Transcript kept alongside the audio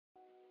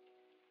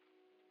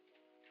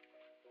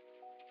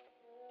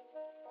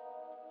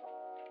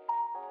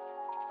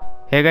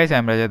Hey guys,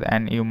 I'm Rajat,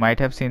 and you might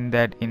have seen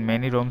that in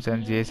many ROMs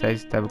and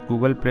GSIs the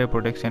Google Play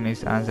protection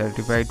is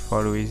uncertified,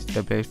 for which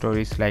the Play Store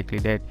is likely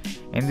dead.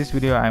 In this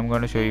video I'm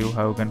going to show you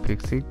how you can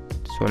fix it,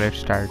 so let's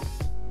start.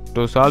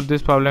 To solve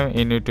this problem,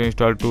 you need to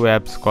install two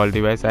apps called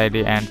Device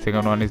ID, and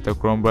second one is the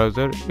Chrome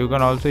browser. You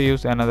can also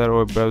use another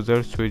web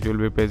browser which will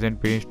be present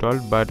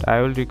pre-installed, but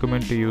I will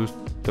recommend to use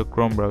the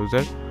Chrome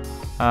browser.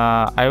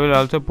 I will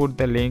also put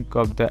the link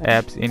of the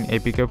apps in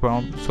APK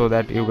form so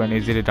that you can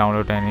easily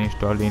download and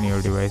install in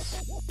your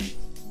device.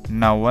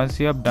 Now once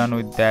you have done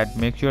with that,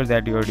 make sure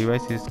that your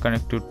device is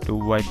connected to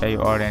Wi-Fi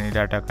or any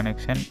data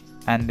connection,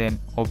 and then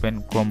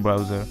open Chrome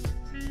browser.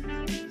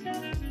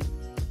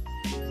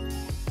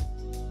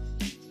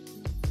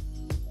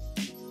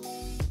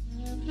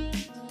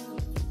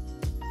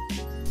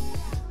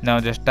 Now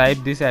just type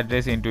this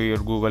address into your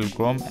Google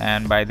Chrome,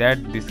 and by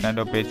that this kind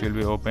of page will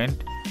be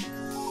opened.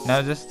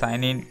 Now just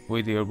sign in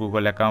with your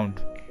Google account.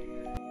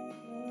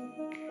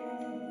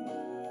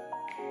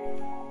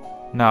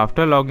 Now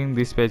after logging,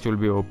 this page will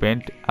be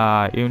opened.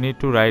 You need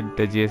to write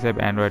the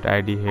GSF Android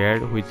ID here,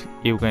 which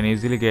you can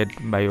easily get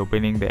by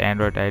opening the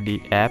Android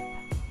ID app.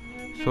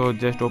 So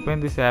just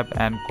open this app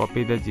and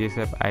copy the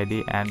GSF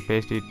ID and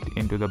paste it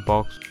into the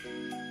box.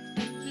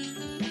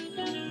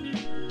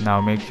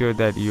 Now make sure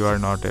that you are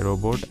not a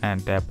robot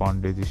and tap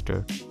on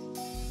register.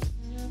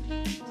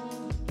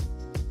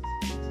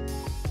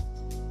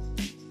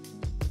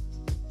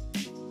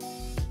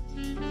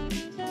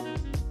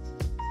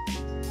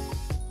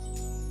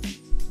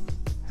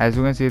 As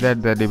you can see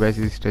that the device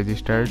is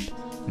registered.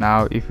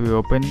 Now if you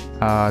open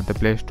the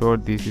Play Store,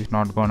 this is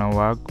not gonna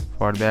work.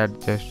 For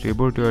that, just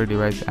reboot your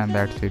device and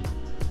that's it.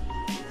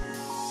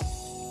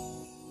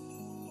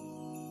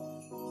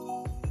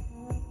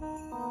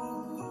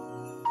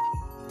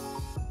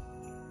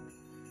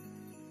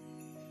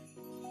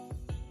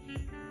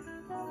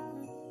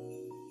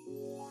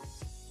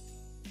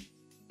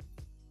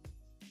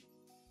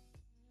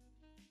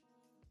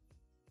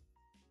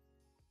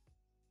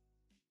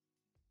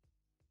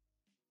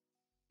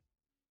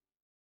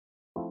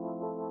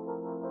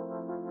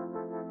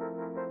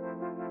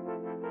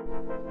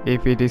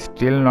 If it is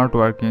still not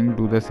working,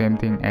 do the same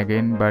thing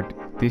again, but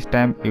this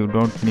time you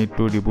don't need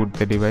to reboot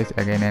the device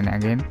again and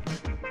again.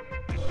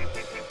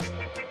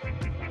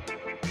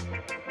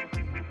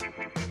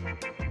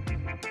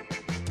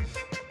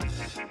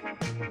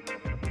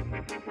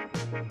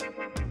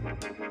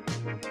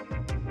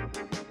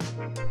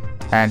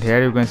 And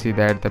here you can see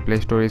that the Play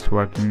Store is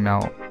working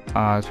now.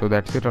 So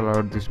that's it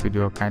about this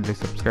video. Kindly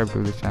subscribe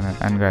to this channel,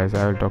 and guys,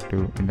 I will talk to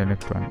you in the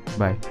next one.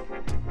 Bye.